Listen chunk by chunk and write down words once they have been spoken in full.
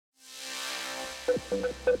Welcome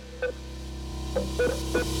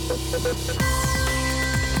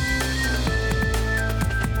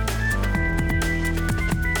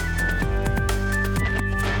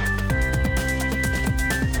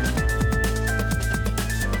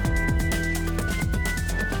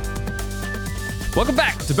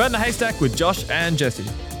back to Burn the Haystack with Josh and Jesse.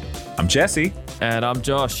 I'm Jesse. And I'm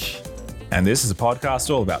Josh. And this is a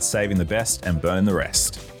podcast all about saving the best and burning the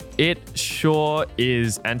rest. It sure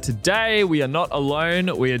is. And today we are not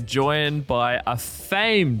alone. We are joined by a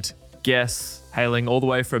famed guest hailing all the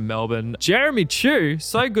way from Melbourne, Jeremy Choo.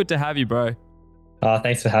 So good to have you, bro. Oh,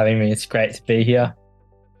 thanks for having me. It's great to be here.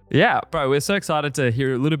 Yeah, bro, we're so excited to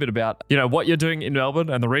hear a little bit about, what you're doing in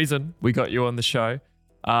Melbourne and the reason we got you on the show.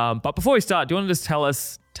 But before we start, do you want to just tell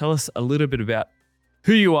us a little bit about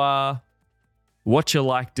who you are, what you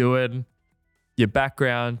like doing, your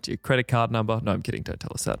background, your credit card number? No, I'm kidding. Don't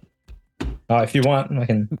tell us that. Oh, if you want, I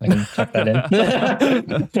can chuck that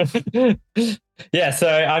in. Yeah, so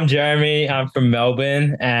I'm Jeremy. I'm from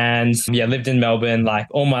Melbourne and lived in Melbourne like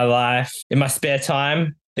all my life. In my spare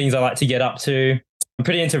time, things I like to get up to. I'm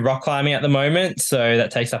pretty into rock climbing at the moment, so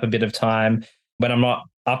that takes up a bit of time. When I'm not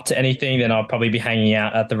up to anything, then I'll probably be hanging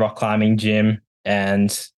out at the rock climbing gym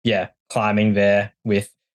and climbing there with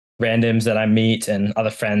randoms that I meet and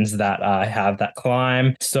other friends that I have that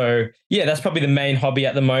climb. So that's probably the main hobby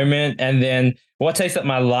at the moment. And then what takes up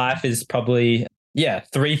my life is probably,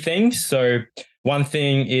 three things. So one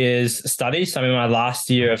thing is studies. So I'm in my last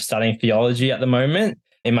year of studying theology at the moment,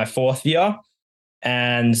 in my fourth year.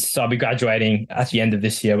 And so I'll be graduating at the end of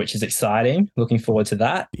this year, which is exciting. Looking forward to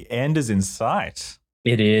that. The end is in sight.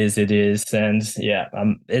 It is. And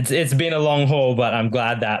it's been a long haul, but I'm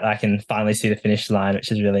glad that I can finally see the finish line,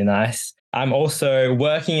 which is really nice. I'm also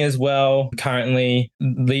working as well, currently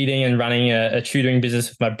leading and running a tutoring business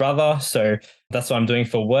with my brother. So that's what I'm doing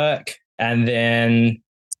for work. And then,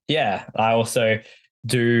 I also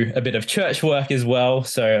do a bit of church work as well.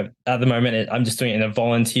 So at the moment, I'm just doing it in a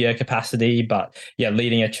volunteer capacity, but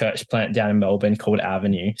leading a church plant down in Melbourne called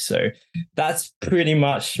Avenue. So that's pretty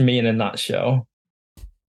much me in a nutshell.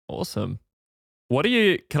 Awesome.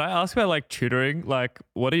 Can I ask about like tutoring? Like,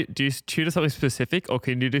 do you tutor something specific, or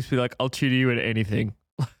can you just be like, I'll tutor you in anything?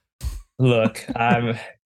 Look,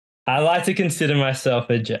 I like to consider myself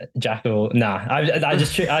a jack of all. Nah, I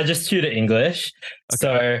just tutor English. Okay.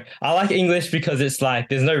 So I like English because it's like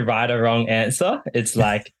there's no right or wrong answer. It's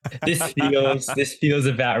like this feels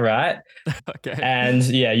about right. Okay. And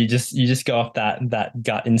you just go off that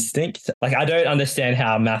gut instinct. Like I don't understand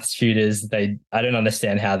how maths tutors I don't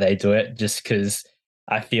understand how they do it, just because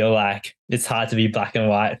I feel like it's hard to be black and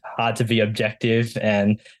white, hard to be objective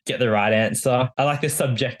and get the right answer. I like the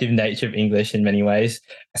subjective nature of English in many ways.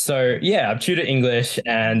 So I tutor English,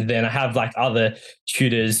 and then I have like other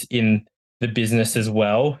tutors in the business as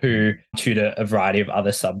well who tutor a variety of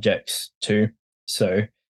other subjects too. So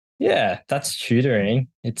that's tutoring.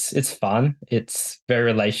 It's fun. It's very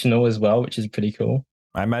relational as well, which is pretty cool.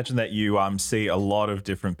 I imagine that you see a lot of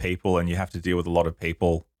different people and you have to deal with a lot of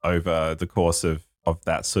people over the course of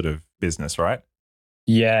that sort of business, right?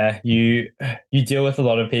 Yeah, you deal with a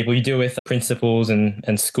lot of people. You deal with principals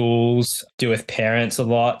and schools, deal with parents a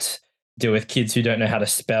lot, deal with kids who don't know how to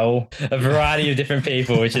spell, a variety of different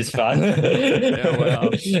people, which is fun. Wow.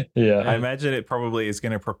 Yeah. I imagine it probably is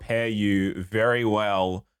going to prepare you very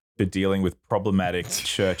well for dealing with problematic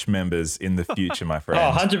church members in the future, my friend.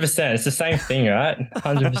 Oh, 100%. It's the same thing, right?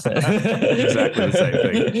 100%. Exactly the same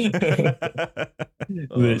thing.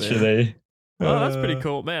 Literally. Oh, that's pretty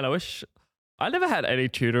cool. Man, I never had any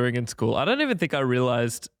tutoring in school. I don't even think I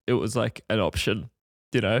realized it was like an option,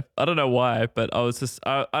 I don't know why, but I was just,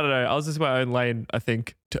 I don't know. I was just in my own lane, I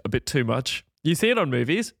think, a bit too much. You see it on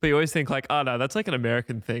movies, but you always think like, oh no, that's like an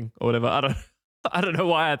American thing or whatever. I don't know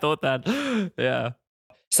why I thought that. Yeah.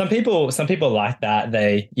 Some people like that.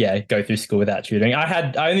 They go through school without tutoring.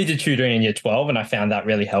 I only did tutoring in year 12 and I found that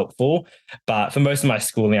really helpful. But for most of my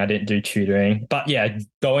schooling, I didn't do tutoring. But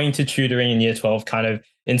going to tutoring in year 12 kind of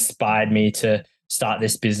inspired me to start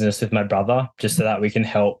this business with my brother, just so that we can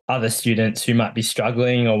help other students who might be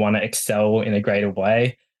struggling or want to excel in a greater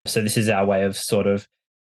way. So this is our way of sort of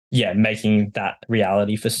making that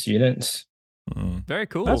reality for students. Very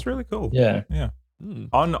cool. That's really cool. Yeah.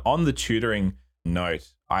 On the tutoring note,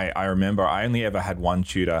 I remember I only ever had one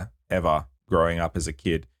tutor ever growing up as a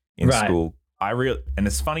kid in school. And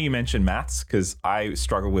it's funny you mentioned maths because I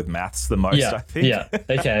struggle with maths the most, I think. Yeah,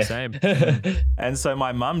 okay. Same. And so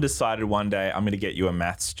my mum decided one day, I'm going to get you a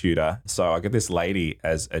maths tutor. So I got this lady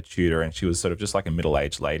as a tutor, and she was sort of just like a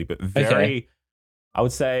middle-aged lady, but very, I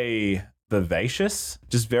would say, vivacious,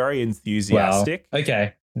 just very enthusiastic. Wow.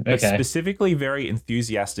 Okay. but specifically very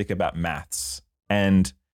enthusiastic about maths.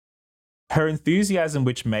 And her enthusiasm,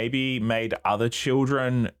 which maybe made other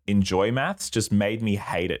children enjoy maths, just made me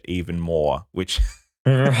hate it even more, which...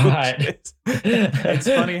 Right. It's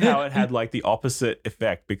funny how it had like the opposite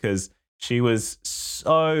effect, because she was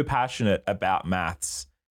so passionate about maths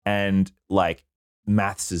and like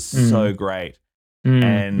maths is so great.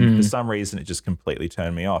 And for some reason it just completely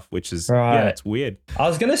turned me off, which is, yeah, it's weird. I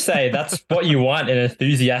was going to say that's what you want in an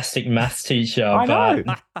enthusiastic maths teacher. I know.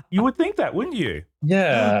 You would think that, wouldn't you?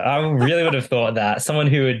 Yeah, I really would have thought that. Someone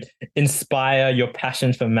who would inspire your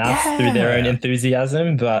passion for maths through their own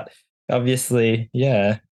enthusiasm, but obviously,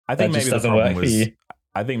 yeah. I think maybe doesn't work for you.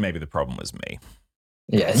 I think maybe the problem was me.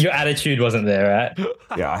 Yeah, your attitude wasn't there, right?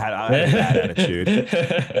 Yeah, I had a bad attitude.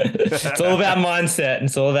 It's all about mindset.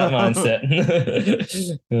 It's all about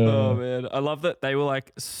mindset. Oh man, I love that they were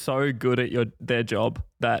like so good at their job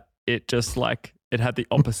that it just like it had the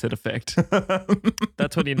opposite effect.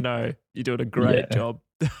 That's when you know you're doing a great job.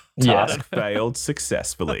 Task failed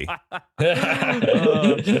successfully.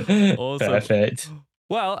 Awesome. Perfect.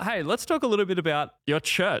 Well, hey, let's talk a little bit about your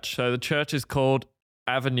church. So the church is called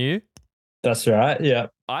Avenue. That's right. Yeah.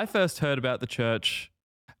 I first heard about the church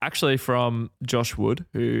actually from Josh Wood,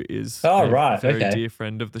 who is a very dear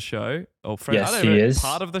friend of the show. Or friend, yes, I don't know, he is.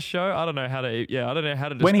 Part of the show. I don't know how to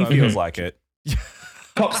describe when he feels like it.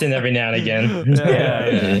 Pops in every now and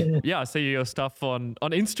again. Yeah, I see your stuff on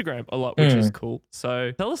Instagram a lot, which is cool.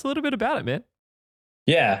 So tell us a little bit about it, man.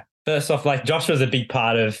 Yeah. First off, like Josh was a big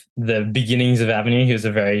part of the beginnings of Avenue. He was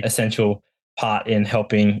a very essential part in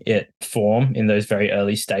helping it form in those very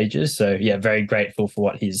early stages. So yeah, very grateful for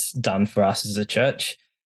what he's done for us as a church.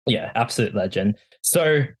 Yeah, absolute legend.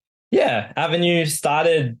 So yeah, Avenue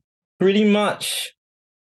started pretty much,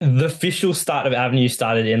 the official start of Avenue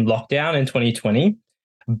started in lockdown in 2020,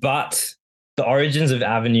 but the origins of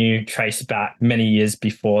Avenue trace back many years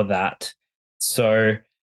before that. So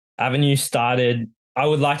Avenue started, I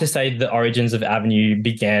would like to say the origins of Avenue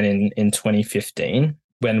began in 2015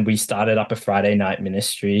 when we started up a Friday night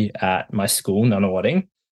ministry at my school, Nunawading.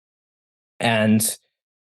 And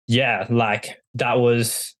yeah, like that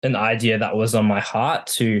was an idea that was on my heart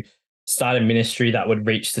to start a ministry that would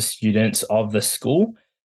reach the students of the school.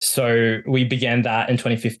 So we began that in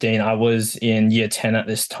 2015. I was in year 10 at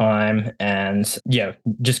this time and yeah,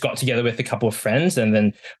 just got together with a couple of friends and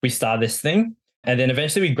then we started this thing. And then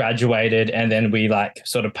eventually we graduated and then we like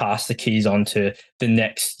sort of passed the keys on to the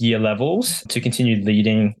next year levels to continue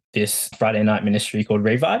leading this Friday night ministry called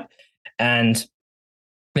Revive. And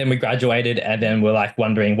then we graduated and then we're like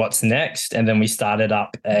wondering what's next. And then we started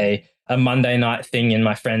up a Monday night thing in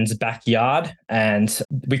my friend's backyard and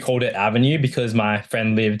we called it Avenue because my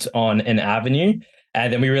friend lived on an avenue.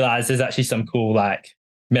 And then we realized there's actually some cool like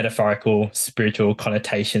metaphorical, spiritual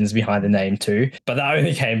connotations behind the name too, but that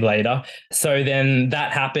only came later. So then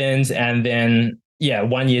that happened. And then, yeah,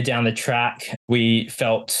 1 year down the track, we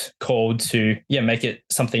felt called to, make it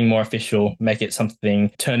something more official,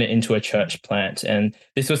 turn it into a church plant. And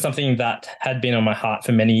this was something that had been on my heart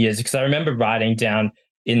for many years because I remember writing down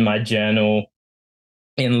in my journal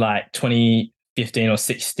in like 2015 or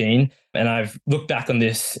 16. And I've looked back on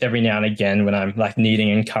this every now and again when I'm like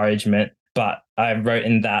needing encouragement. But I wrote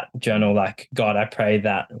in that journal, like, God, I pray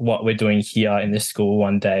that what we're doing here in this school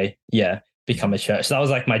one day, become a church. So that was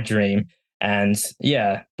like my dream. And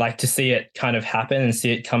like to see it kind of happen and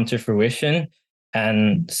see it come to fruition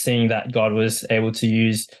and seeing that God was able to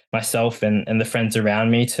use myself and the friends around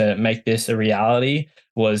me to make this a reality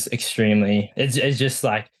was extremely, it's just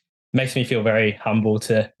like makes me feel very humble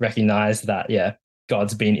to recognize that,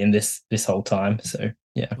 God's been in this whole time. So,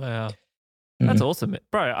 yeah. Wow. That's awesome.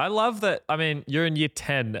 Bro, I love that. I mean, you're in year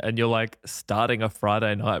 10 and you're like starting a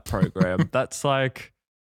Friday night program. That's like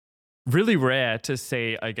really rare to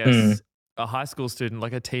see, I guess, a high school student,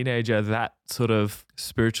 like a teenager, that sort of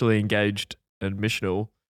spiritually engaged and missional.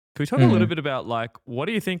 Can we talk a little bit about like, what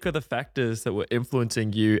do you think are the factors that were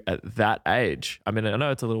influencing you at that age? I mean, I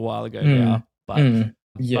know it's a little while ago now, but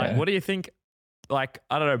like, what do you think, like,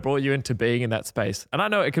 I don't know, brought you into being in that space? And I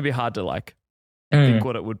know it could be hard to like, think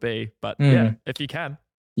what it would be, but if you can.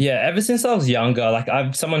 Yeah, ever since I was younger, like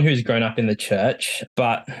I'm someone who's grown up in the church,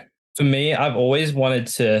 but for me, I've always wanted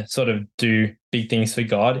to sort of do big things for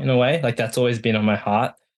God in a way. Like that's always been on my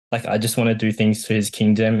heart. Like I just want to do things for his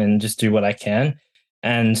kingdom and just do what I can.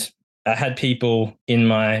 And I had people in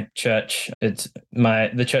my church.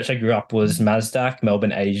 The church I grew up was Mazdak,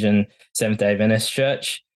 Melbourne Asian Seventh-day Adventist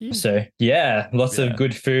Church. So lots of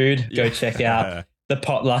good food. Go check out the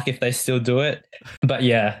potluck if they still do it. But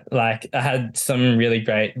like I had some really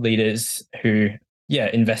great leaders who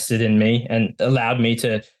invested in me and allowed me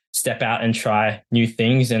to step out and try new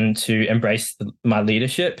things and to embrace my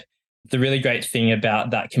leadership. The really great thing about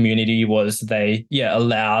that community was they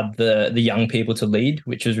allowed the young people to lead,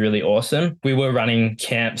 which was really awesome. We were running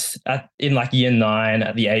camps in like year 9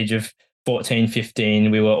 at the age of 14,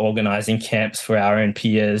 15. We were organizing camps for our own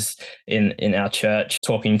peers in our church,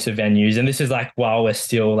 talking to venues. And this is like while we're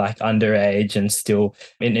still like underage and still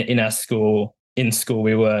in our school. In school,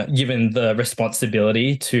 we were given the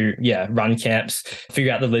responsibility to run camps,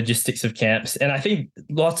 figure out the logistics of camps. And I think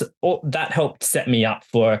that helped set me up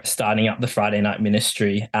for starting up the Friday night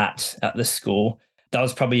ministry at the school. That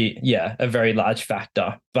was probably, a very large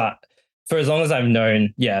factor. But for as long as I've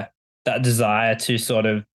known, that desire to sort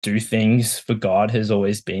of do things for God has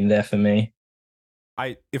always been there for me.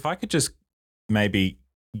 If I could just maybe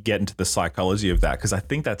get into the psychology of that, because I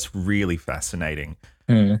think that's really fascinating.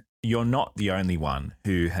 You're not the only one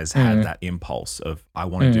who has had that impulse of, I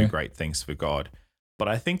want to do great things for God. But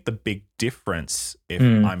I think the big difference, if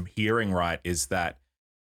I'm hearing right, is that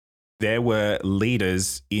there were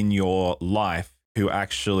leaders in your life who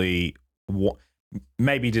actually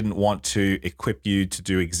maybe didn't want to equip you to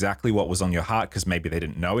do exactly what was on your heart, because maybe they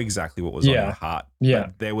didn't know exactly what was on your heart.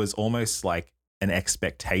 But there was almost like an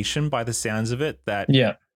expectation, by the sounds of it, that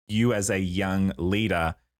you as a young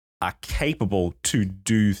leader are capable to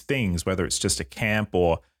do things, whether it's just a camp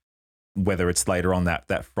or whether it's later on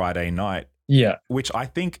that Friday night. Which I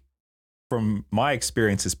think, from my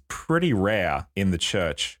experience, is pretty rare in the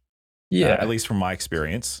church. At least from my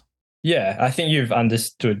experience. I think you've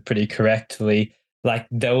understood pretty correctly. Like,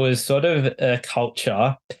 there was sort of a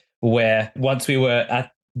culture where once we were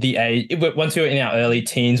in our early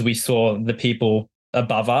teens, we saw the people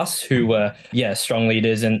above us who were strong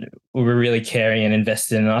leaders and were really caring and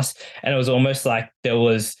invested in us, and it was almost like there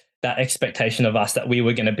was that expectation of us that we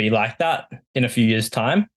were going to be like that in a few years'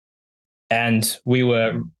 time, and we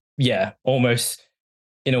were almost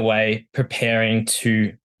in a way preparing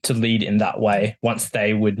to lead in that way once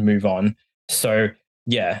they would move on. So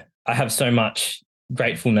I have so much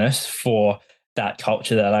gratefulness for that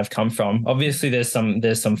culture that I've come from. Obviously, there's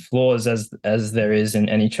some flaws as there is in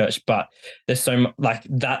any church, but there's like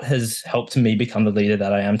that has helped me become the leader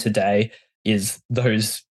that I am today. Is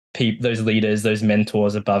those leaders, those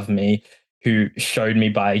mentors above me, who showed me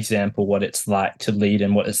by example what it's like to lead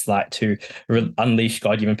and what it's like to unleash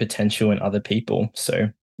God-given potential in other people. So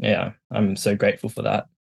I'm so grateful for that.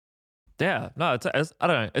 Yeah, no, it's I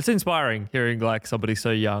don't know. It's inspiring hearing like somebody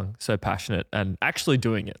so young, so passionate, and actually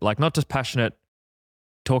doing it. Like, not just passionate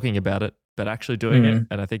talking about it, but actually doing it.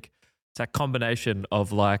 And I think it's that combination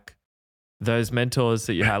of like those mentors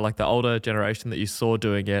that you had, like the older generation that you saw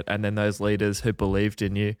doing it, and then those leaders who believed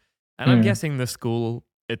in you. And I'm guessing the school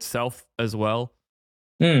itself as well.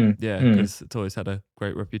 Because it's always had a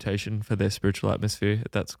great reputation for their spiritual atmosphere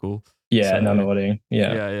at that school. Nunawading.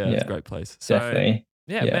 It's a great place. So, definitely.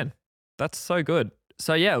 Man. That's so good.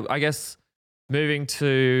 So I guess moving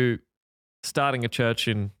to starting a church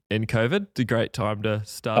in COVID, it's a great time to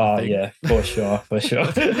start a thing. Yeah, for sure. But, tell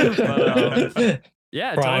us a little bit about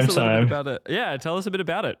it. Yeah, tell us a bit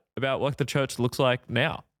about it, about what the church looks like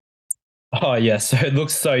now. Oh, yeah. So it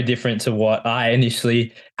looks so different to what I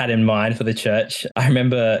initially had in mind for the church. I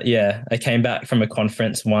remember, I came back from a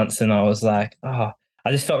conference once and I was like, I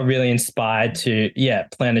just felt really inspired to,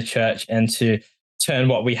 plan a church and to turn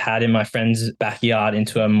what we had in my friend's backyard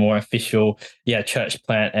into a more official, church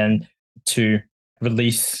plant, and to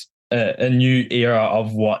release a new era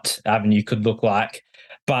of what Avenue could look like.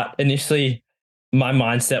 But initially, my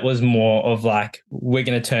mindset was more of like, we're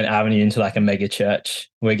going to turn Avenue into like a mega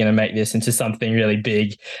church. We're going to make this into something really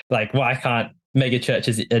big. Like, why can't mega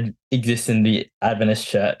churches exist in the Adventist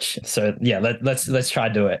church? So let's try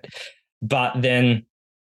to do it. But then,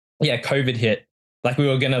 COVID hit. Like, we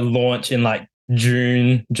were going to launch in like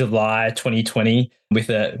June, July 2020 with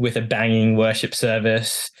a banging worship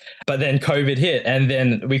service. But then COVID hit and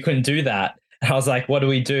then we couldn't do that. And I was like, what do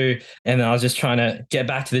we do? And I was just trying to get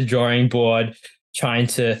back to the drawing board, trying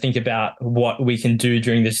to think about what we can do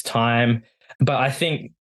during this time. But I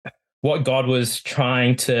think what God was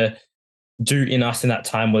trying to do in us in that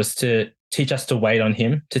time was to teach us to wait on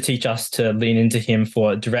him, to teach us to lean into him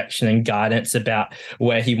for direction and guidance about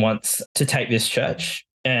where he wants to take this church.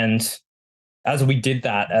 And as we did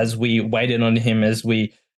that, as we waited on him, as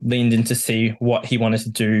we leaned in to see what he wanted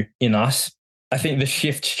to do in us, I think the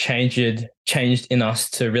shift changed in us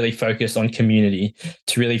to really focus on community,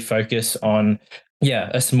 to really focus on,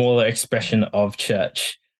 a smaller expression of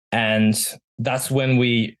church. And that's when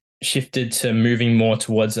we shifted to moving more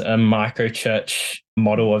towards a micro church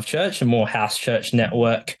model of church, a more house church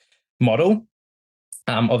network model.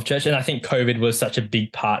 of church. And I think COVID was such a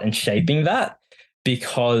big part in shaping that,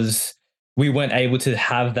 because we weren't able to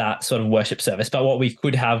have that sort of worship service. But what we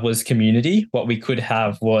could have was community. What we could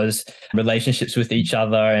have was relationships with each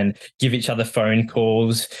other and give each other phone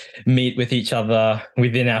calls, meet with each other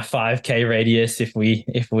within our 5K radius if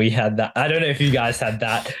we had that. I don't know if you guys had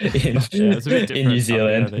that in New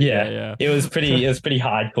Zealand. Yeah. It was pretty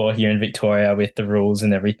hardcore here in Victoria with the rules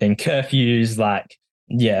and everything. Curfews, like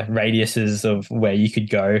radiuses of where you could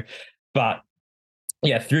go. But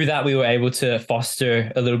through that, we were able to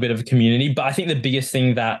foster a little bit of a community. But I think the biggest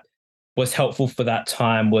thing that was helpful for that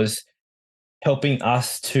time was helping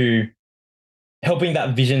that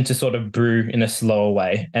vision to sort of brew in a slower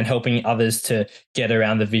way and helping others to get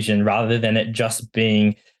around the vision rather than it just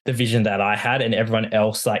being the vision that I had and everyone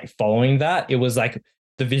else like following that. It was like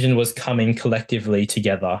the vision was coming collectively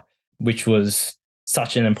together, which was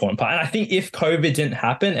such an important part. And I think if COVID didn't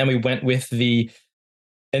happen and we went with the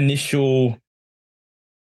initial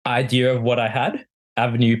idea of what I had,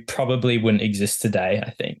 Avenue probably wouldn't exist today. I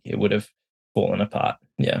think it would have fallen apart.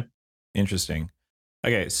 Yeah. Interesting.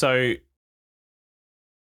 Okay, so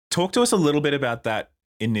talk to us a little bit about that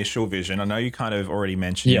initial vision. I know you kind of already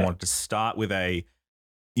mentioned you wanted to start with a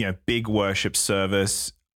big worship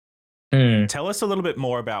service. Tell us a little bit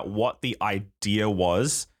more about what the idea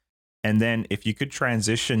was, and then if you could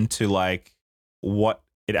transition to like what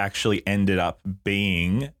it actually ended up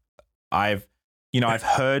being. I've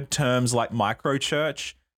heard terms like micro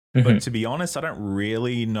church, but to be honest, I don't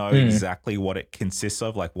really know exactly what it consists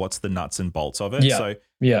of. Like, what's the nuts and bolts of it? So,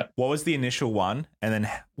 what was the initial one, and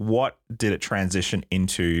then what did it transition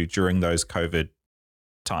into during those COVID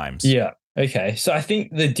times? Yeah. Okay. So I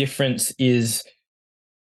think the difference is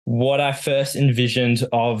what I first envisioned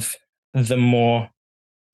of the more,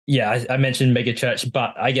 I mentioned mega church,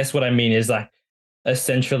 but I guess what I mean is like a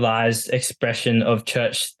centralized expression of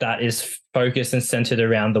church that is focused and centered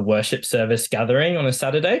around the worship service gathering on a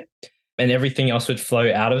Saturday, and everything else would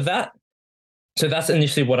flow out of that. So that's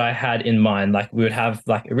initially what I had in mind. Like we would have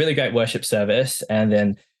like a really great worship service and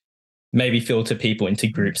then maybe filter people into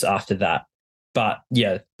groups after that. But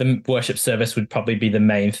the worship service would probably be the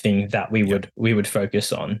main thing that we would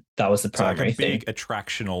focus on. That was the primary thing. Big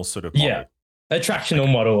attractional sort of model. Yeah, attractional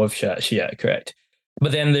model of church. Yeah, correct.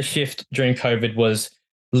 But then the shift during COVID was,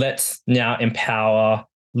 let's now empower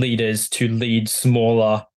leaders to lead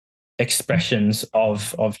smaller expressions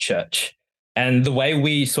of church. And the way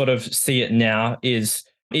we sort of see it now is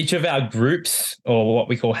each of our groups, or what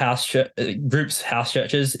we call house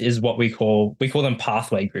churches, is what we call them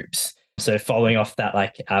pathway groups. So following off that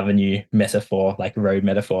like avenue metaphor, like road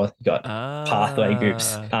metaphor, you got pathway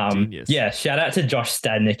groups. Genius. Shout out to Josh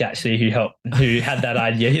Stadnick actually, who had that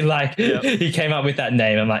idea. He came up with that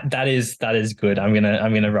name. I'm like, that is good. I'm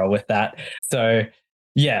gonna roll with that. So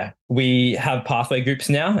we have pathway groups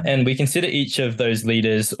now, and we consider each of those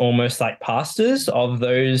leaders almost like pastors of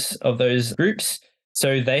those groups.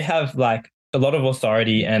 So they have like a lot of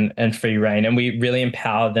authority and free reign, and we really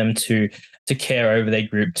empower them to care over their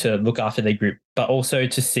group, to look after their group, but also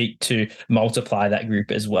to seek to multiply that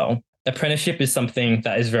group as well. Apprenticeship is something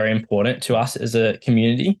that is very important to us as a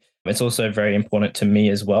community. It's also very important to me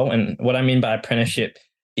as well. And what I mean by apprenticeship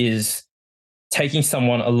is taking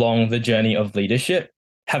someone along the journey of leadership,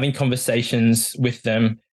 having conversations with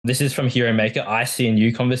them. This is from Hero Maker, I see in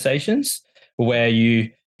you conversations, where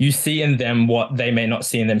you see in them what they may not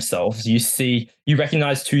see in themselves. You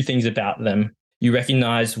recognize two things about them. You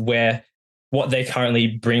recognize what they currently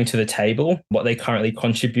bring to the table, what they currently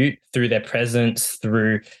contribute through their presence,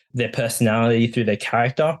 through their personality, through their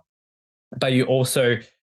character. But you also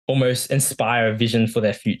almost inspire a vision for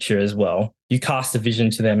their future as well. You cast a vision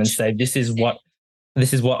to them and say, this is what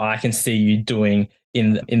I can see you doing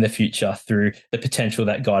in the future through the potential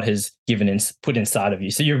that God has given and put inside of you.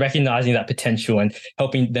 So you're recognizing that potential and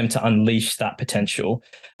helping them to unleash that potential.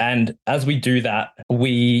 And as we do that,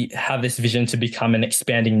 we have this vision to become an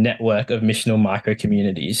expanding network of missional micro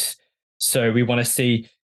communities. So we want to see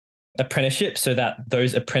apprenticeship so that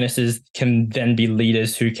those apprentices can then be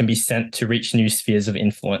leaders who can be sent to reach new spheres of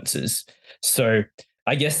influences. So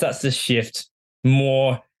I guess that's the shift,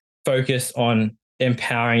 more focus on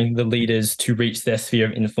empowering the leaders to reach their sphere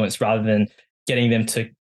of influence rather than getting them to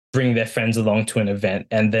bring their friends along to an event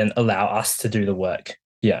and then allow us to do the work.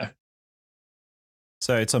 Yeah.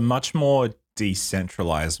 So it's a much more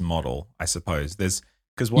decentralized model, I suppose.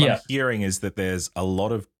 Because what I'm hearing is that there's a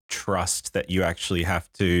lot of trust that you actually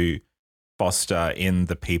have to foster in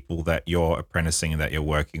the people that you're apprenticing and that you're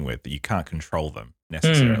working with, that you can't control them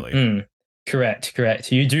necessarily.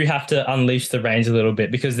 Correct. You do have to unleash the range a little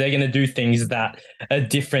bit because they're going to do things that are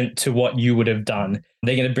different to what you would have done.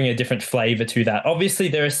 They're going to bring a different flavor to that. Obviously,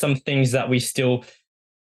 there are some things that we still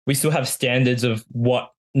have standards of what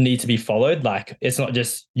need to be followed. Like it's not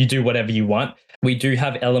just you do whatever you want. We do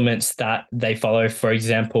have elements that they follow. For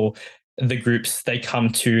example, the groups, they come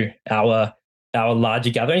to our larger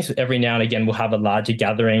gatherings. Every now and again, we'll have a larger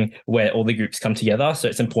gathering where all the groups come together. So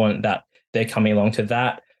it's important that they're coming along to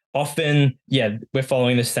that. Often, we're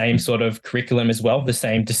following the same sort of curriculum as well. The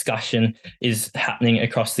same discussion is happening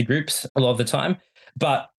across the groups a lot of the time.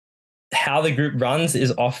 But how the group runs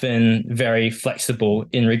is often very flexible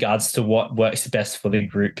in regards to what works best for the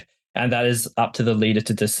group. And that is up to the leader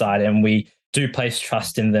to decide. And we do place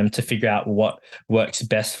trust in them to figure out what works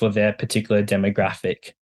best for their particular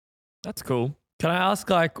demographic. That's cool. Can I ask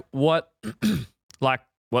what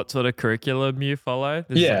sort of curriculum you follow?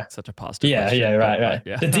 This is such a pastor question. Right.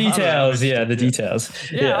 The details, the details.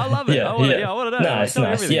 Yeah, I love it. I want to know.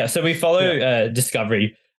 Nice. Yeah, so we follow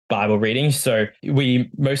Discovery Bible reading. So we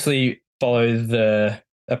mostly follow the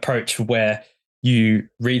approach where you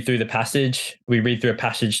read through the passage. We read through a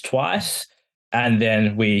passage twice, and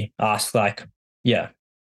then we ask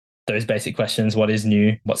those basic questions. What is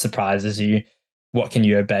new? What surprises you? What can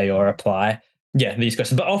you obey or apply? Yeah, these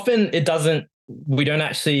questions. But often we don't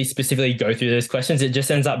actually specifically go through those questions. It just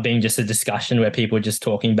ends up being just a discussion where people are just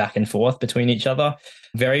talking back and forth between each other.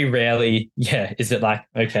 Very rarely, is it like,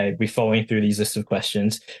 okay, we're following through these list of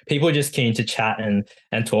questions. People are just keen to chat and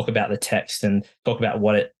talk about the text and talk about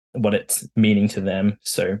what it's meaning to them.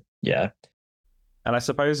 So, yeah. And I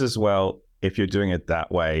suppose as well, if you're doing it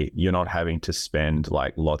that way, you're not having to spend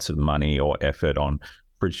like lots of money or effort on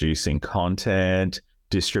producing content,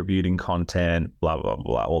 distributing content, blah, blah,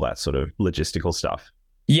 blah, all that sort of logistical stuff.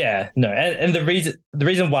 Yeah, no. And the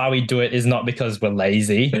reason why we do it is not because we're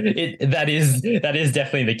lazy. That is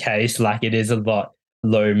definitely the case. Like it is a lot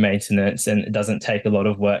low maintenance and it doesn't take a lot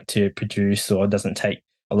of work to produce or it doesn't take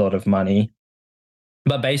a lot of money.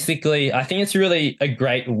 But basically, I think it's really a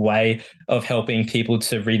great way of helping people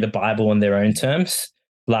to read the Bible on their own terms,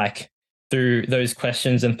 like through those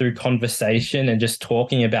questions and through conversation and just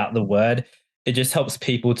talking about the word. It just helps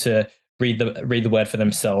people to read the word for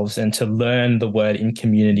themselves and to learn the word in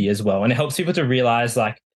community as well. And it helps people to realize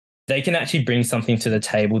like they can actually bring something to the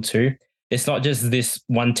table too. It's not just this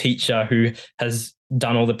one teacher who has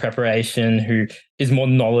done all the preparation, who is more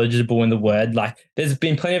knowledgeable in the word. Like there's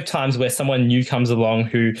been plenty of times where someone new comes along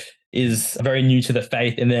who is very new to the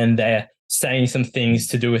faith and then they're saying some things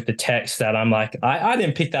to do with the text that I'm like, I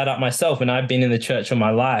didn't pick that up myself and I've been in the church all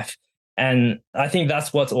my life. And I think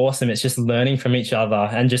that's what's awesome. It's just learning from each other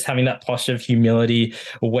and just having that posture of humility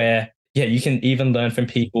where, you can even learn from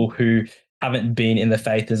people who haven't been in the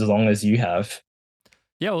faith as long as you have.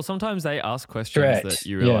 Yeah, well, sometimes they ask questions that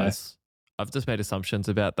you realize. I've just made assumptions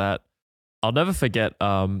about that. I'll never forget,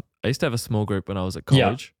 I used to have a small group when I was at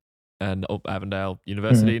college and Avondale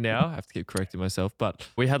University now. I have to keep correcting myself. But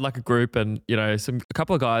we had like a group and, a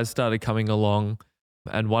couple of guys started coming along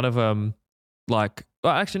and one of them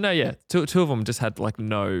two of them just had like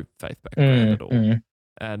no faith background at all.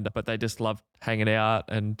 And but they just loved hanging out.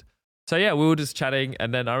 And so, we were just chatting.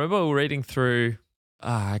 And then I remember we were reading through,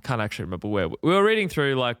 I can't actually remember where. We were reading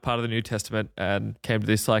through like part of the New Testament and came to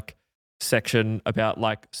this like section about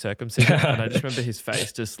like circumcision. And I just remember his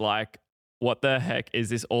face just like, what the heck is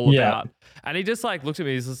this all about? And he just like looked at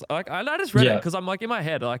me. He's just like, I just read it because I'm like in my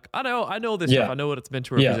head, like I know all this stuff. I know what it's meant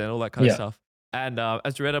to represent, all that kind of stuff. And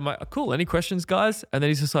as you read, I'm like, cool. Any questions, guys? And then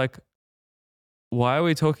he's just like, why are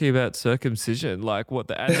we talking about circumcision? Like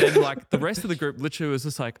what and then like the rest of the group literally was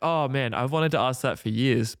just like, oh man, I've wanted to ask that for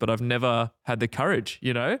years, but I've never had the courage,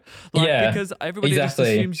 because everybody just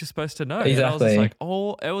assumes you're supposed to know. And I was just like,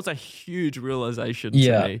 it was a huge realization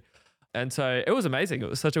to me. And so it was amazing. It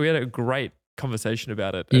was we had a great conversation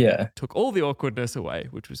about it. And took all the awkwardness away,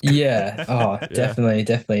 which was good. Yeah. Oh,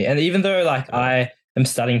 definitely. And even though like I am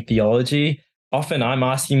studying theology, often I'm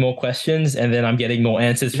asking more questions and then I'm getting more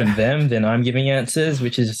answers from them than I'm giving answers,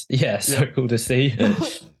 which is, so cool to see.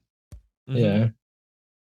 Yeah,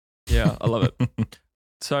 I love it.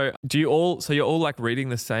 So you're all like reading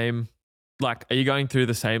the same, like, are you going through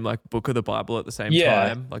the same like book of the Bible at the same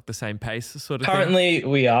time, like the same pace sort of Currently thing?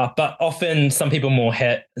 we are, but often some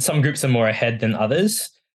groups are more ahead than others.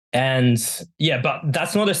 And but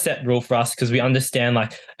that's not a set rule for us because we understand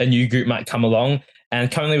like a new group might come along. And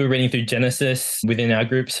currently we're reading through Genesis within our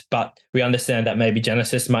groups, but we understand that maybe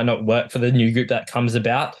Genesis might not work for the new group that comes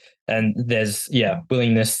about. And there's,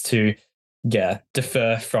 willingness to,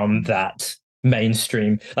 defer from that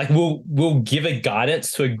mainstream. Like we'll give a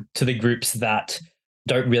guidance to the groups that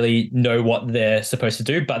don't really know what they're supposed to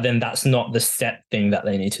do, but then that's not the set thing that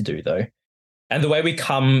they need to do though. And the way we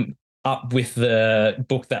come up with the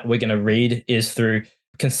book that we're going to read is through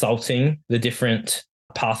consulting the different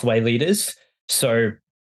pathway leaders. So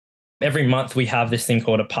every month we have this thing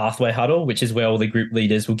called a pathway huddle, which is where all the group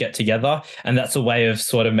leaders will get together. And that's a way of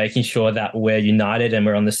sort of making sure that we're united and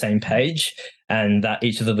we're on the same page, and that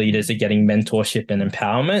each of the leaders are getting mentorship and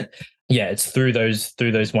empowerment. Yeah, it's through those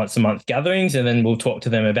once a month gatherings. And then we'll talk to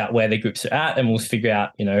them about where the groups are at, and we'll figure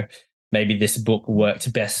out, maybe this book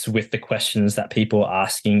worked best with the questions that people are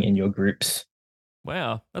asking in your groups.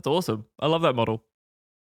 Wow, that's awesome. I love that model.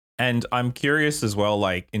 And I'm curious as well,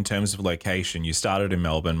 like in terms of location, you started in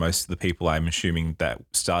Melbourne. Most of the people I'm assuming that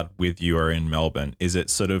started with you are in Melbourne. Is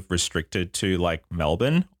it sort of restricted to like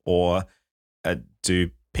Melbourne, or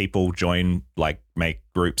do people join, like make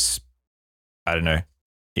groups, I don't know,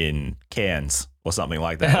 in Cairns or something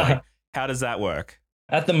like that? Like, how does that work?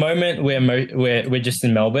 At the moment, we're just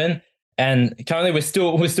in Melbourne, and currently we're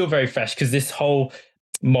still very fresh, because this whole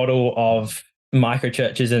model of micro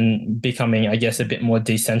churches and becoming, I guess, a bit more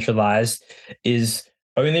decentralized is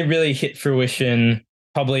only really hit fruition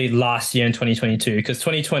probably last year in 2022, because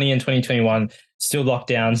 2020 and 2021 still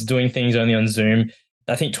lockdowns, doing things only on Zoom.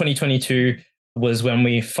 I think 2022 was when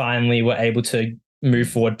we finally were able to move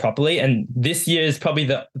forward properly. And this year is probably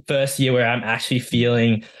the first year where I'm actually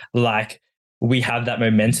feeling like we have that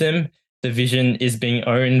momentum. The vision is being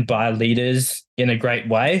owned by leaders in a great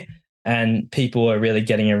way, and people are really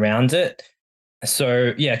getting around it.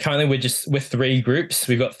 So yeah, currently we're 3 groups.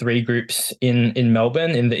 We've got 3 groups in Melbourne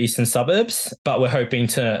in the eastern suburbs, but we're hoping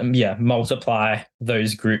to multiply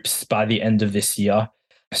those groups by the end of this year.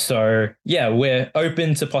 So yeah, we're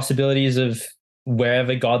open to possibilities of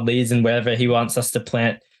wherever God leads and wherever he wants us to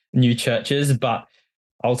plant new churches. But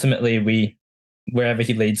ultimately wherever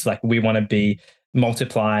he leads, like, we want to be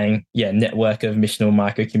multiplying, network of missional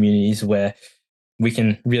micro communities where we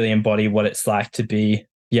can really embody what it's like to be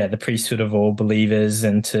the priesthood of all believers,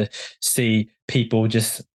 and to see people we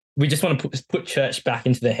just want to put church back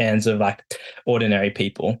into the hands of like ordinary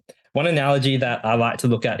people. One analogy that I like to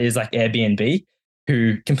look at is like Airbnb,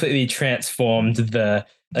 who completely transformed the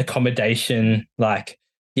accommodation like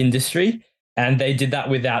industry. And they did that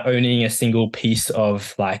without owning a single piece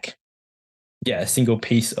of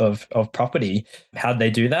property. How'd they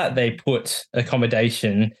do that? They put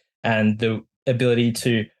accommodation and the ability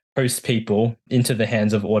to host people into the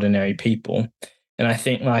hands of ordinary people. And I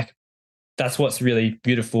think like that's what's really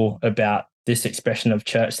beautiful about this expression of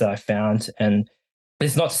church that I found. And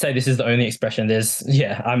it's not to say this is the only expression.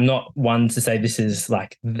 I'm not one to say this is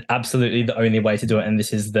like absolutely the only way to do it and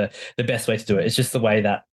this is the best way to do it. It's just the way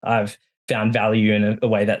that I've found value in a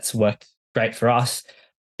way that's worked great for us.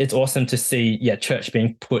 It's awesome to see, church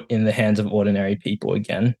being put in the hands of ordinary people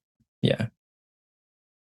again. Yeah.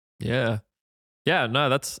 Yeah. Yeah,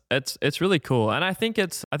 no, it's really cool. And I think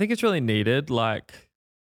it's really needed. Like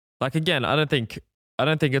again, I don't think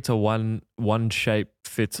it's a one shape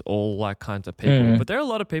fits all like kinds of people. But there are a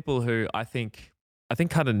lot of people who I think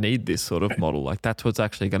kind of need this sort of model. Like that's what's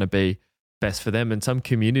actually going to be best for them in some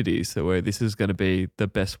communities, where this is going to be the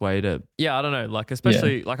best way to, I don't know, like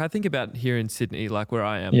especially like I think about here in Sydney, like where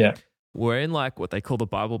I am. Yeah. We're in like what they call the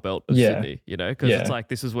Bible Belt of Sydney, because it's like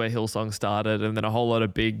this is where Hillsong started, and then a whole lot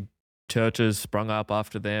of big churches sprung up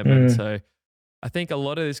after them. And so I think a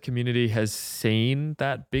lot of this community has seen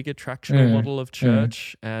that big attractional model of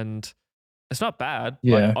church, and it's not bad.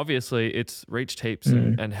 Like obviously it's reached heaps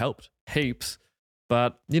and helped heaps.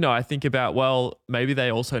 But, I think about, well, maybe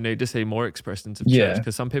they also need to see more expressions of church,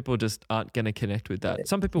 because some people just aren't going to connect with that.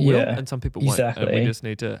 Some people will and some people won't. And we just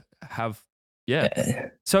need to have,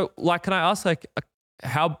 So like, can I ask like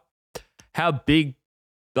how big,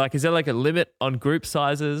 like, is there like a limit on group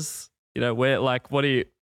sizes? Where like, what do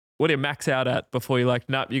you max out at before you're like,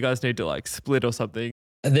 nope, you guys need to like split or something?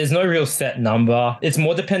 There's no real set number. It's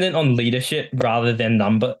more dependent on leadership rather than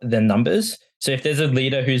numbers. So if there's a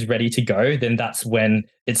leader who's ready to go, then that's when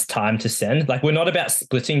it's time to send. Like, we're not about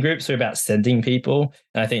splitting groups, we're about sending people.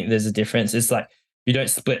 And I think there's a difference. It's like you don't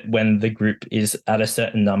split when the group is at a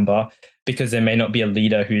certain number, because there may not be a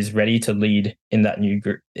leader who's ready to lead in that new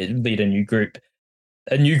group, lead a new group.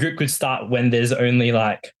 A new group could start when there's only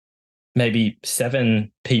like maybe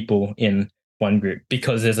 7 people in one group,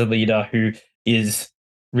 because there's a leader who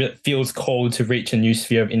feels called to reach a new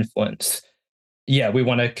sphere of influence. We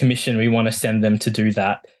want to send them to do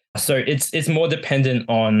that. So it's more dependent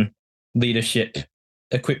on leadership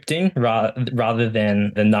equipping rather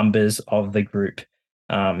than the numbers of the group.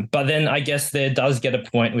 But then I guess there does get a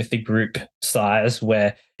point with the group size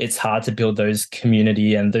where it's hard to build those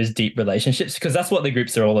community and those deep relationships, because that's what the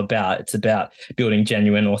groups are all about. It's about building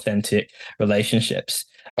genuine, authentic relationships.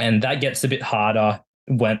 And that gets a bit harder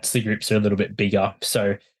once the groups are a little bit bigger.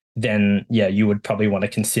 So then, yeah, you would probably want to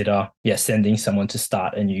consider, sending someone to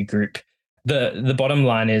start a new group. The bottom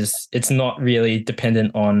line is it's not really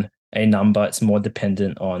dependent on a number. It's more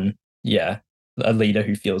dependent on, a leader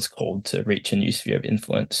who feels called to reach a new sphere of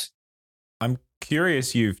influence. I'm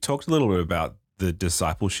curious, you've talked a little bit about the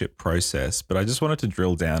discipleship process, but I just wanted to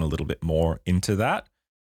drill down a little bit more into that.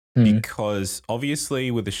 Because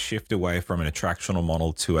obviously with a shift away from an attractional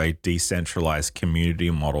model to a decentralized community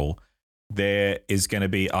model, there is going to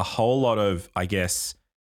be a whole lot of, I guess,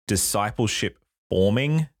 discipleship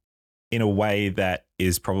forming in a way that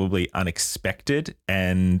is probably unexpected.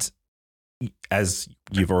 And as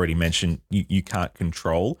you've already mentioned, you can't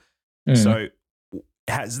control. So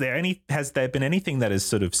has there been anything that has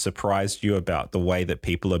sort of surprised you about the way that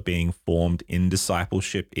people are being formed in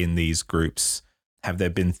discipleship in these groups? Have there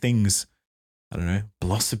been things, I don't know,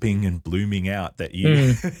 blossoming and blooming out that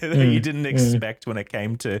you that you didn't expect when it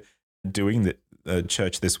came to doing the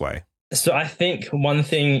church this way? So I think one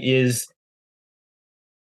thing is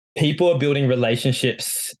people are building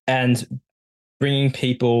relationships and bringing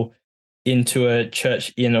people into a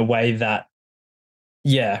church in a way that,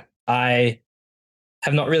 I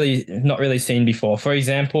have not really seen before. For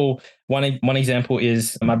example, one example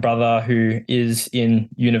is my brother, who is in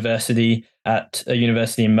university at a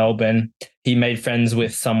university in Melbourne. He made friends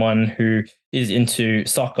with someone who is into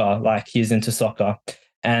soccer, like he's into soccer.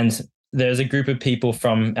 And there's a group of people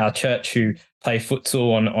from our church who play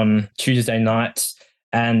futsal on Tuesday nights.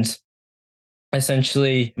 And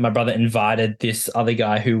essentially, my brother invited this other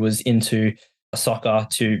guy who was into soccer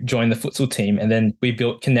to join the futsal team. And then we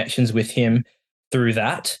built connections with him through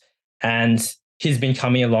that. And he's been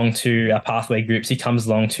coming along to our pathway groups. He comes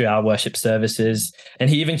along to our worship services. And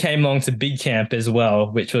he even came along to Big Camp as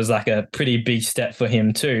well, which was like a pretty big step for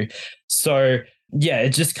him too. So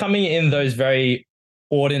it's just coming in those very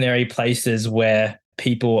ordinary places where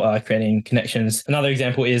people are creating connections. Another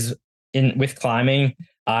example is with climbing.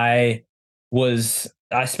 I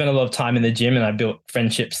spent a lot of time in the gym and I built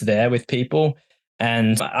friendships there with people.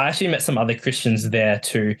 And I actually met some other Christians there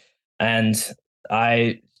too. And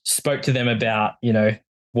I spoke to them about,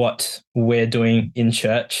 what we're doing in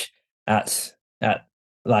church at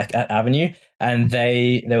Avenue. And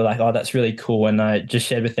they were like, oh, that's really cool. And I just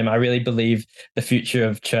shared with them, I really believe the future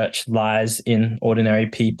of church lies in ordinary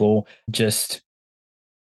people just,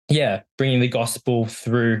 bringing the gospel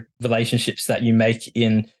through relationships that you make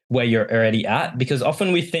in where you're already at. Because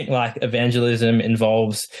often we think like evangelism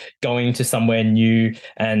involves going to somewhere new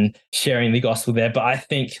and sharing the gospel there. But I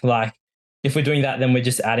think like if we're doing that, then we're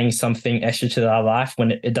just adding something extra to our life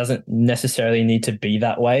when it doesn't necessarily need to be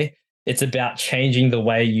that way. It's about changing the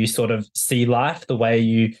way you sort of see life, the way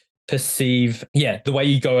you perceive, the way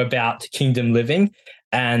you go about kingdom living.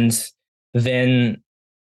 And then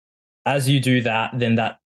as you do that, then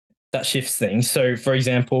that shifts things. So for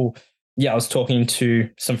example, I was talking to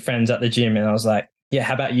some friends at the gym and I was like,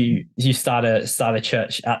 how about you start a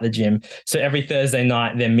church at the gym? So every Thursday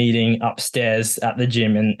night they're meeting upstairs at the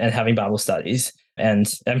gym and having Bible studies and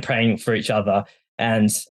praying for each other. And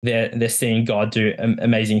they're seeing God do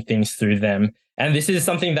amazing things through them. And this is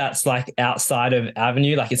something that's like outside of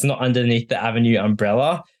Avenue, like it's not underneath the Avenue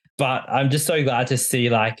umbrella. But I'm just so glad to see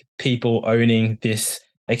like people owning this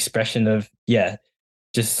expression of,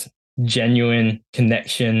 just genuine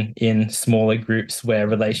connection in smaller groups where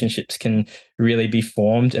relationships can really be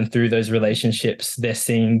formed. And through those relationships, they're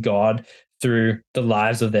seeing God through the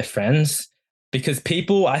lives of their friends. Because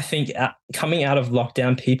people, I think, coming out of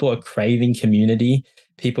lockdown, people are craving community.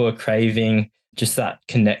 People are craving just that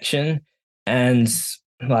connection. And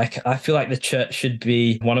like, I feel like the church should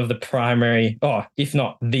be one of the primary, or if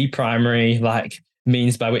not the primary, like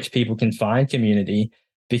means by which people can find community.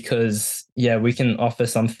 Because, we can offer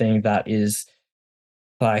something that is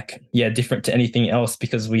like, different to anything else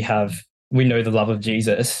because we know the love of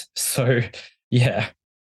Jesus. So, Yeah,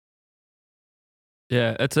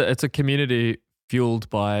 it's a community fueled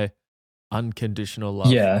by unconditional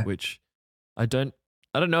love, which I don't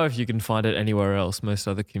know if you can find it anywhere else. Most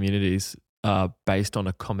other communities are based on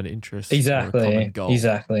a common interest, exactly, or a common goal,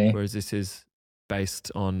 exactly. Whereas this is based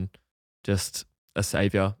on just a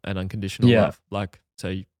savior and unconditional love. Like,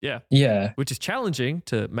 so which is challenging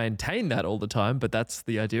to maintain that all the time, but that's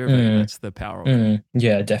the idea of it. That's the power of it.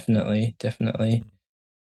 Yeah, definitely.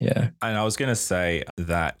 Yeah. And I was going to say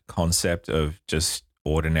that concept of just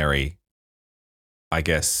ordinary, I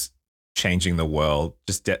guess, changing the world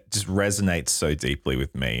just resonates so deeply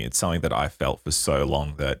with me. It's something that I felt for so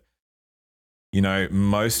long that, you know,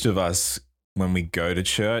 most of us, when we go to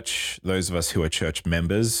church, those of us who are church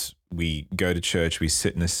members, we go to church, we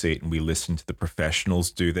sit in a seat and we listen to the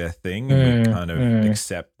professionals do their thing, and we kind of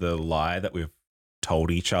accept the lie that we've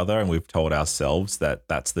told each other and we've told ourselves that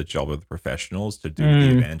that's the job of the professionals, to do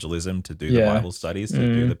the evangelism, to do the Bible studies, to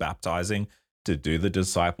do the baptizing, to do the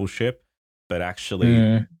discipleship. But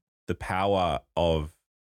actually, the power of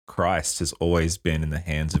Christ has always been in the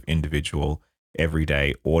hands of individual,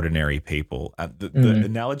 everyday, ordinary people. The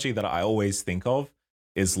analogy that I always think of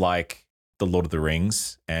is like the Lord of the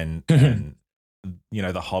Rings and you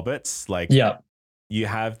know, the hobbits. Like, you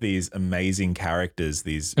have these amazing characters,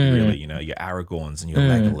 these really, you know, your Aragorns and your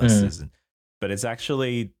Legolas's, but it's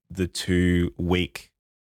actually the two weak,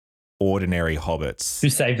 ordinary hobbits who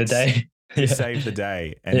save the day. Who save the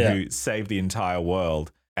day and who save the entire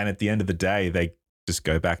world. And at the end of the day, they just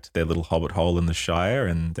go back to their little hobbit hole in the Shire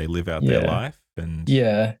and they live out their life. And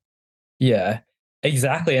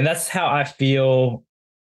exactly. And that's how I feel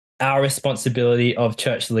our responsibility of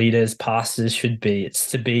church leaders, pastors should be. It's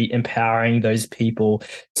to be empowering those people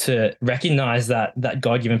to recognize that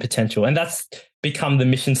God-given potential. And that's become the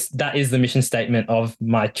mission. That is the mission statement of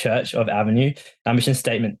my church, of Avenue. Our mission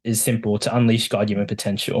statement is simple: to unleash God-given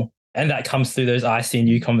potential. And that comes through those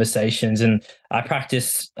ICNU conversations. And I try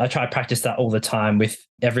to practice that all the time with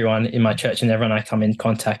everyone in my church and everyone I come in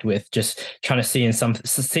contact with, just trying to see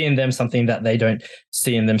in them something that they don't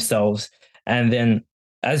see in themselves. And then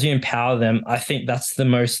as you empower them, I think that's the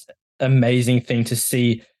most amazing thing, to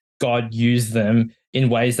see God use them in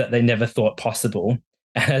ways that they never thought possible.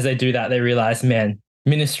 And as they do that, they realize, man,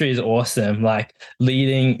 ministry is awesome. Like,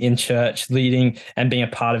 leading in church, leading and being a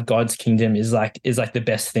part of God's kingdom is like the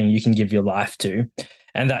best thing you can give your life to.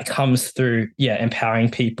 And that comes through, empowering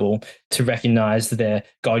people to recognize their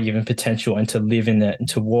God-given potential and to live in it and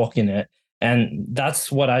to walk in it. And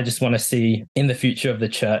that's what I just want to see in the future of the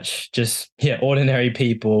church. Just, ordinary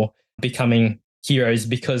people becoming heroes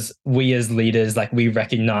because we as leaders, like, we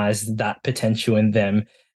recognize that potential in them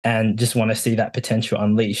and just want to see that potential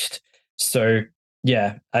unleashed. So,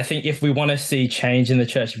 I think if we want to see change in the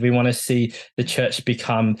church, if we want to see the church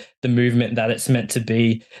become the movement that it's meant to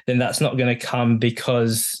be, then that's not going to come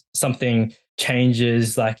because something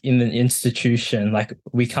changes like in the institution. Like,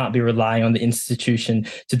 we can't be relying on the institution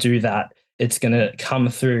to do that. It's going to come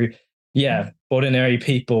through, ordinary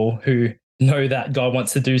people who know that God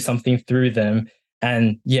wants to do something through them.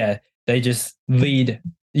 And they just lead,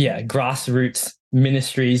 grassroots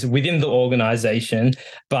ministries within the organization.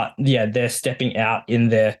 But they're stepping out in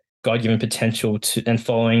their God-given potential and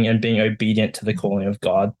following and being obedient to the calling of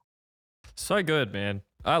God. So good, man.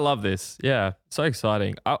 I love this. Yeah, so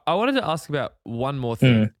exciting. I wanted to ask about one more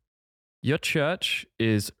thing. Your church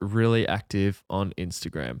is really active on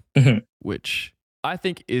Instagram, which I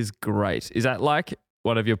think is great. Is that like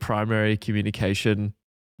one of your primary communication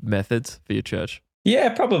methods for your church? Yeah,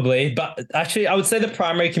 probably. But actually, I would say the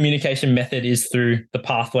primary communication method is through the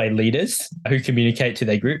pathway leaders who communicate to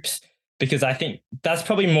their groups, because I think that's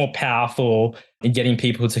probably more powerful in getting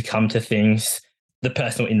people to come to things. The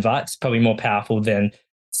personal invites probably more powerful than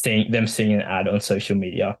seeing an ad on social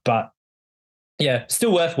media. But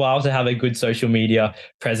still worthwhile to have a good social media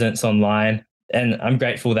presence online. And I'm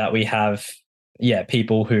grateful that we have,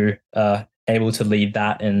 people who are able to lead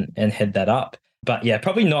that and head that up. But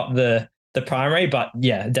probably not the primary, but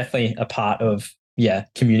definitely a part of,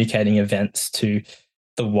 communicating events to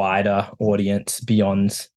the wider audience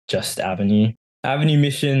beyond just Avenue. Avenue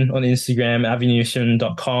Mission on Instagram,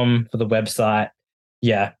 avenuemission.com for the website.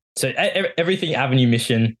 So everything Avenue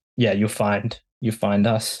Mission, you'll find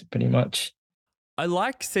us pretty much. I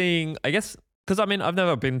like seeing, I guess, because I mean, I've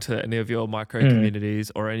never been to any of your micro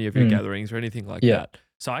communities or any of your gatherings or anything like that.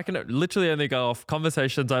 So I can literally only go off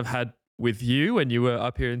conversations I've had with you when you were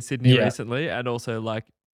up here in Sydney recently, and also like,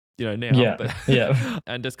 now,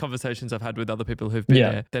 and just conversations I've had with other people who've been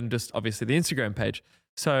there, then just obviously the Instagram page.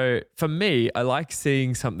 So for me, I like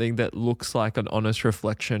seeing something that looks like an honest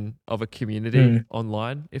reflection of a community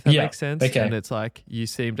online, if that makes sense. Okay. And it's like, you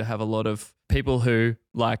seem to have a lot of people who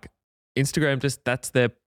like Instagram, just that's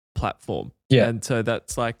their platform. And so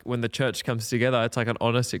that's like when the church comes together, it's like an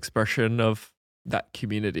honest expression of that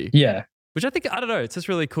community. Which I think, I don't know, it's just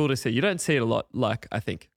really cool to see. You don't see it a lot, like, I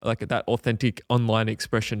think, like that authentic online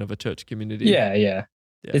expression of a church community. Yeah.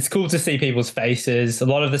 It's cool to see people's faces. A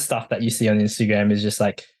lot of the stuff that you see on Instagram is just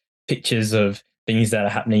like pictures of things that are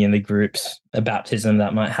happening in the groups, a baptism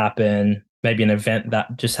that might happen, maybe an event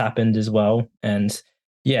that just happened as well. And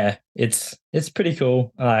it's pretty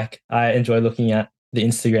cool. Like, I enjoy looking at the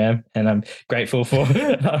Instagram, and I'm grateful for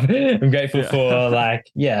I'm grateful for like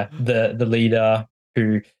the leader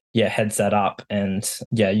who heads that up and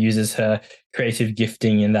uses her creative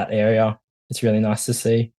gifting in that area. It's really nice to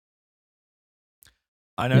see.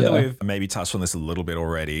 I know that we've maybe touched on this a little bit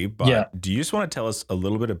already, but do you just want to tell us a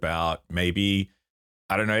little bit about maybe,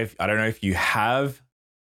 I don't know if you have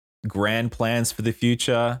grand plans for the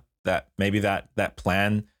future, that maybe that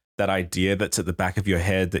plan, that idea that's at the back of your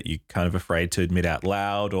head that you're kind of afraid to admit out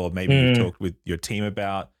loud, or maybe you've talked with your team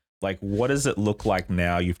about, like, what does it look like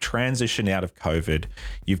now? You've transitioned out of COVID.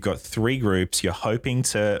 You've got 3 groups. You're hoping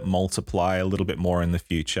to multiply a little bit more in the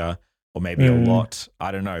future, or maybe a lot.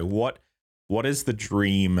 I don't know. What is the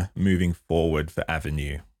dream moving forward for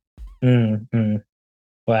Avenue?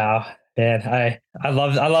 Wow, man, I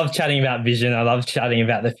love chatting about vision. I love chatting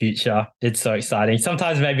about the future. It's so exciting.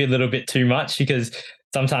 Sometimes maybe a little bit too much, because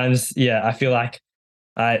sometimes I feel like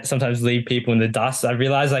I sometimes leave people in the dust. I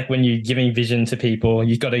realize, like, when you're giving vision to people,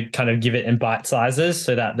 you've got to kind of give it in bite sizes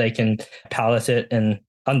so that they can palate it and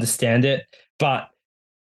understand it. But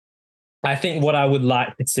I think what I would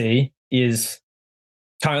like to see is,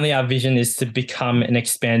 currently our vision is to become an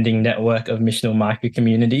expanding network of missional micro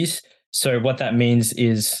communities. So what that means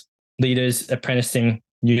is leaders apprenticing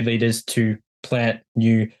new leaders to plant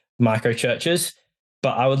new micro churches.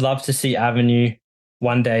 But I would love to see Avenue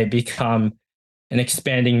one day become an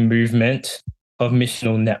expanding movement of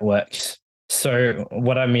missional networks. So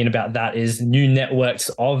what I mean about that is new networks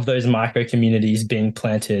of those micro communities being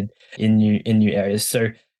planted in new areas. So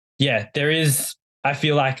there is, I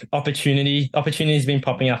feel like, opportunities been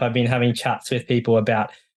popping up. I've been having chats with people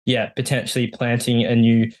about potentially planting a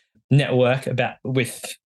new network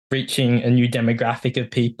with reaching a new demographic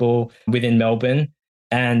of people within Melbourne.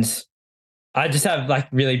 And I just have like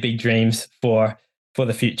really big dreams for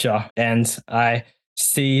the future. And I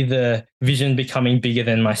see the vision becoming bigger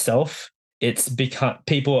than myself. It's become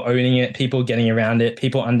people owning it, people getting around it,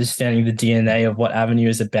 people understanding the DNA of what Avenue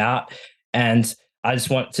is about. And I just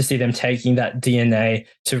want to see them taking that DNA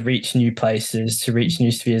to reach new places, to reach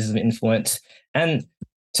new spheres of influence, and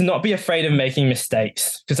to not be afraid of making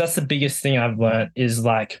mistakes. Because that's the biggest thing I've learned, is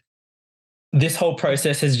like, this whole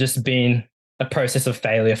process has just been a process of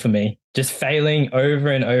failure for me, just failing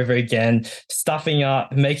over and over again, stuffing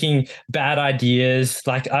up, making bad ideas.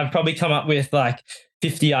 Like, I've probably come up with like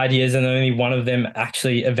 50 ideas and only one of them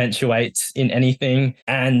actually eventuates in anything.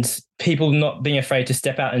 And people not being afraid to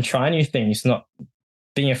step out and try new things, not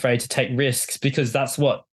being afraid to take risks, because that's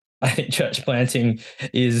what I think church planting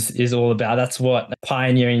is all about. That's what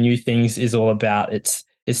pioneering new things is all about. It's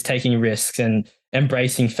taking risks and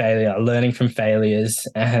embracing failure, learning from failures.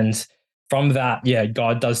 And from that,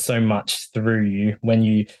 God does so much through you when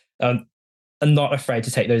you are not afraid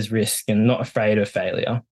to take those risks and not afraid of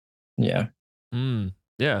failure. Yeah.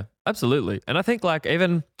 Yeah, absolutely. And I think, like,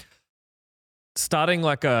 even starting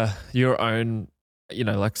like your own,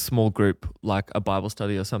 like small group, like a Bible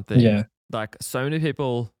study or something. Yeah. Like, so many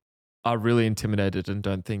people are really intimidated and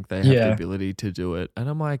don't think they have the ability to do it. And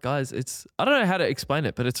I'm like, guys, I don't know how to explain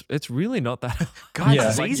it, but it's really not that.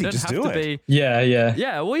 Guys, it's easy. Just do it.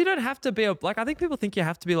 Yeah. Well, you don't have to be I think people think you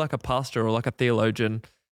have to be like a pastor or like a theologian.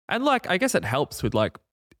 And like, I guess it helps with like,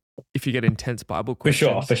 if you get intense Bible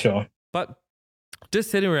questions. For sure. But just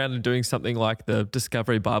sitting around and doing something like the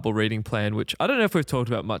Discovery Bible Reading Plan, which I don't know if we've talked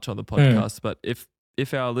about much on the podcast, but if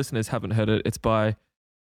our listeners haven't heard it, it's by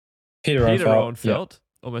Peter Owenfeld.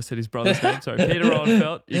 Almost said his brother's name. Sorry, Peter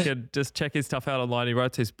Owenfeld. You can just check his stuff out online. He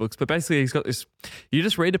writes his books. But basically, he's got this, you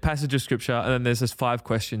just read a passage of scripture and then there's this 5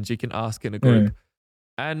 questions you can ask in a group.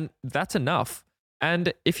 And that's enough.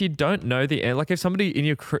 And if you don't know the answer, like if somebody in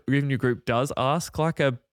your group does ask like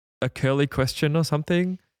a curly question or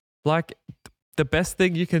something, like the best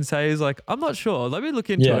thing you can say is like, I'm not sure. Let me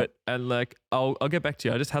look into it. And like, I'll get back to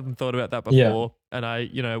you. I just haven't thought about that before. And I,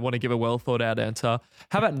 want to give a well thought out answer.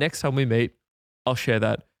 How about next time we meet, I'll share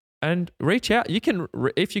that. And reach out. You can,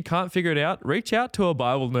 if you can't figure it out, reach out to a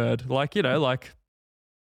Bible nerd. Like, like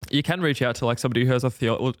you can reach out to like somebody who has a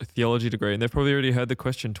theology degree and they've probably already heard the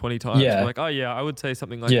question 20 times. Yeah. Like, oh yeah, I would say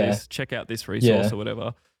something like this. Check out this resource or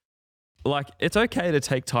whatever. Like, it's okay to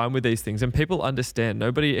take time with these things, and people understand.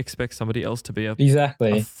 Nobody expects somebody else to be a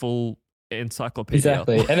full encyclopedia.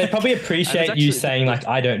 Exactly. And they probably appreciate you saying like,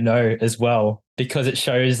 I don't know as well, because it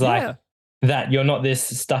shows like that you're not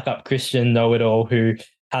this stuck up Christian know-it-all who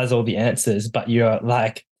has all the answers, but you're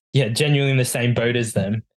like, genuinely in the same boat as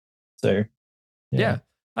them. So, I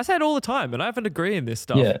say it all the time, and I have a degree in this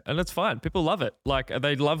stuff, and it's fine. People love it. Like,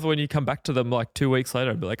 they love when you come back to them like 2 weeks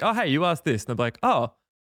later and be like, oh, hey, you asked this. And they're like, oh,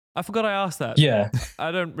 I forgot I asked that. Yeah.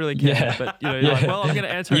 I don't really care. Yeah. But, you're like, well, I'm going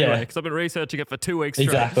to answer Yeah. anyway because I've been researching it for 2 weeks straight.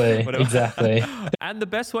 Exactly. Whatever. Exactly. And the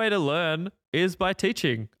best way to learn is by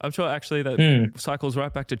teaching. I'm sure actually that cycles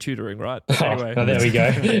right back to tutoring, right? But anyway. Oh, there we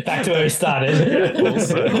go. Back to where we started. Full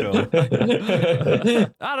circle.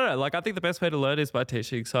 I don't know. Like, I think the best way to learn is by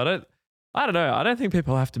teaching. So I don't know. I don't think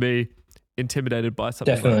people have to be intimidated by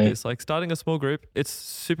something Definitely. like this. Like, starting a small group, it's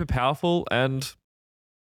super powerful. And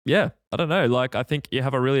yeah, I don't know. Like, I think you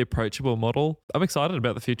have a really approachable model. I'm excited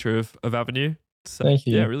about the future of Avenue. So, Thank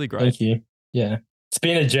you. Yeah, really great. Thank you. Yeah. It's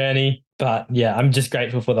been a journey, but yeah, I'm just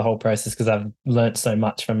grateful for the whole process because I've learned so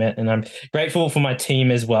much from it. And I'm grateful for my team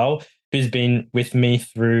as well, who's been with me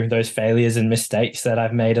through those failures and mistakes that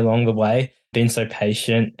I've made along the way, been so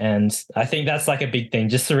patient. And I think that's like a big thing.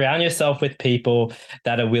 Just surround yourself with people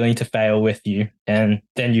that are willing to fail with you. And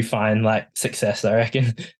then you find like success, I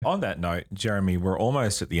reckon. On that note, Jeremy, we're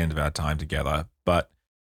almost at the end of our time together. But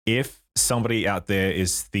if somebody out there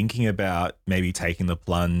is thinking about maybe taking the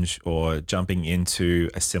plunge or jumping into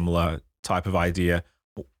a similar type of idea,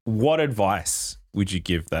 what advice would you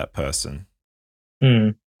give that person?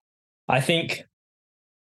 I think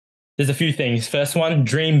there's a few things. First one,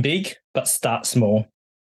 dream big, but start small.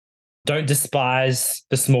 Don't despise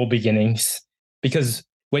the small beginnings, because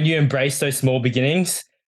when you embrace those small beginnings,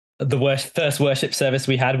 the first worship service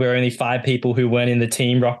we had, where only 5 people who weren't in the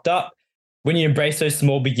team rocked up. When you embrace those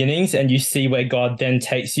small beginnings and you see where God then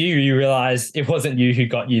takes you, you realize it wasn't you who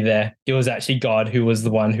got you there. It was actually God who was the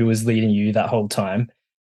one who was leading you that whole time.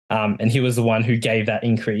 And he was the one who gave that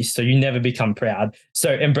increase. So you never become proud.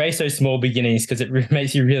 So embrace those small beginnings because it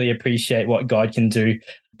makes you really appreciate what God can do.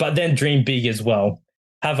 But then dream big as well.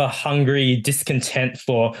 Have a hungry discontent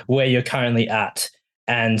for where you're currently at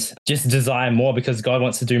and just desire more because God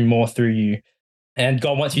wants to do more through you. And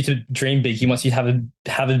God wants you to dream big. He wants you to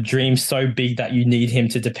have a dream so big that you need him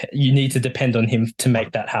to you need to depend on him to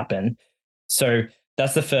make that happen. So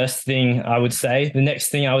that's the first thing I would say. The next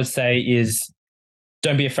thing I would say is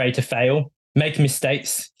don't be afraid to fail. Make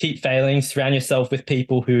mistakes, keep failing, surround yourself with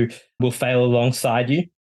people who will fail alongside you.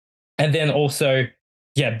 And then also,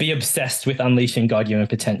 be obsessed with unleashing God-given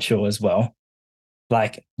potential as well.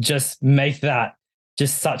 Like, just make that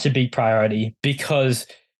just such a big priority, because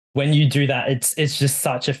when you do that, it's just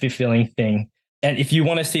such a fulfilling thing. And if you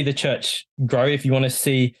want to see the church grow, if you want to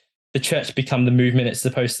see the church become the movement it's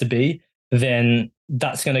supposed to be, then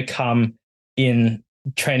that's going to come in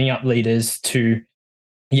training up leaders to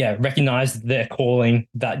recognize their calling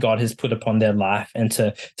that God has put upon their life and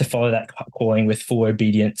to follow that calling with full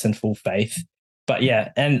obedience and full faith. But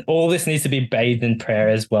and all this needs to be bathed in prayer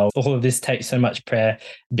as well. All of this takes so much prayer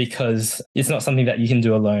because it's not something that you can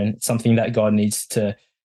do alone. It's something that God needs to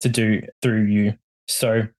do through you.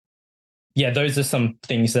 So those are some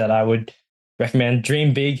things that I would recommend.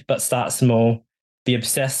 Dream big, but start small. Be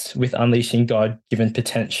obsessed with unleashing God-given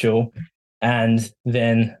potential. And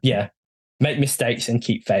then, make mistakes and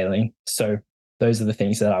keep failing. So those are the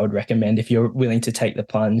things that I would recommend. If you're willing to take the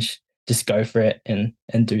plunge, just go for it and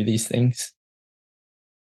do these things.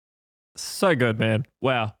 So good, man.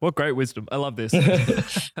 Wow. What great wisdom. I love this.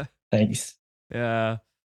 Thanks. Yeah.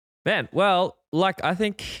 Man, well, I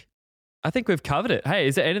think we've covered it. Hey,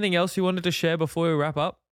 is there anything else you wanted to share before we wrap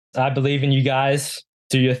up? I believe in you guys.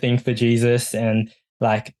 Do your thing for Jesus and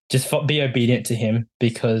just be obedient to him,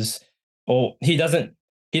 because he doesn't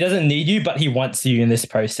need you, but he wants you in this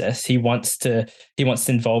process. He wants to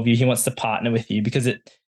involve you. He wants to partner with you because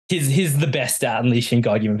he's the best at unleashing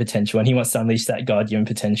God-given potential, and he wants to unleash that God-given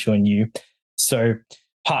potential in you. So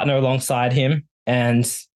partner alongside him and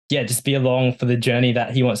just be along for the journey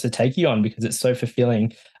that he wants to take you on, because it's so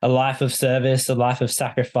fulfilling. A life of service, a life of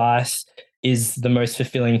sacrifice is the most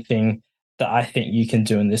fulfilling thing that I think you can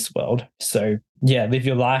do in this world. So live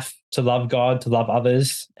your life to love God, to love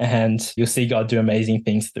others, and you'll see God do amazing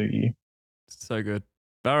things through you. So good.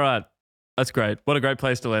 All right. That's great. What a great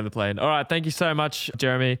place to land the plane. All right. Thank you so much,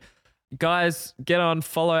 Jeremy. Guys, get on,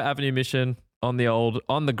 follow Avenue Mission on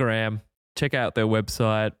the gram. Check out their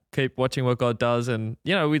website. Keep watching what God does. And,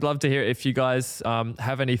 we'd love to hear if you guys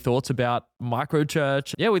have any thoughts about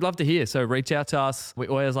microchurch. Yeah, we'd love to hear. So reach out to us. We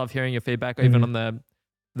always love hearing your feedback, even on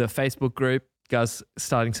the Facebook group. You guys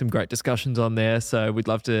starting some great discussions on there. So we'd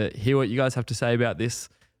love to hear what you guys have to say about this.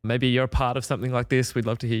 Maybe you're a part of something like this. We'd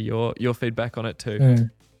love to hear your feedback on it too.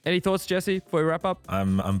 Any thoughts, Jesse, before we wrap up?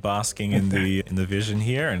 I'm basking in the vision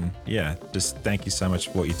here, and just thank you so much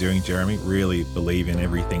for what you're doing, Jeremy. Really believe in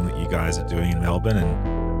everything that you guys are doing in Melbourne,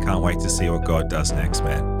 and can't wait to see what God does next,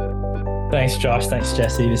 man. Thanks, Josh. Thanks,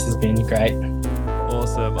 Jesse. This has been great.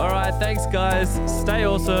 Awesome. All right, thanks, guys. Stay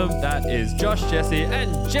awesome. That is Josh, Jesse,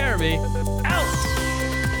 and Jeremy.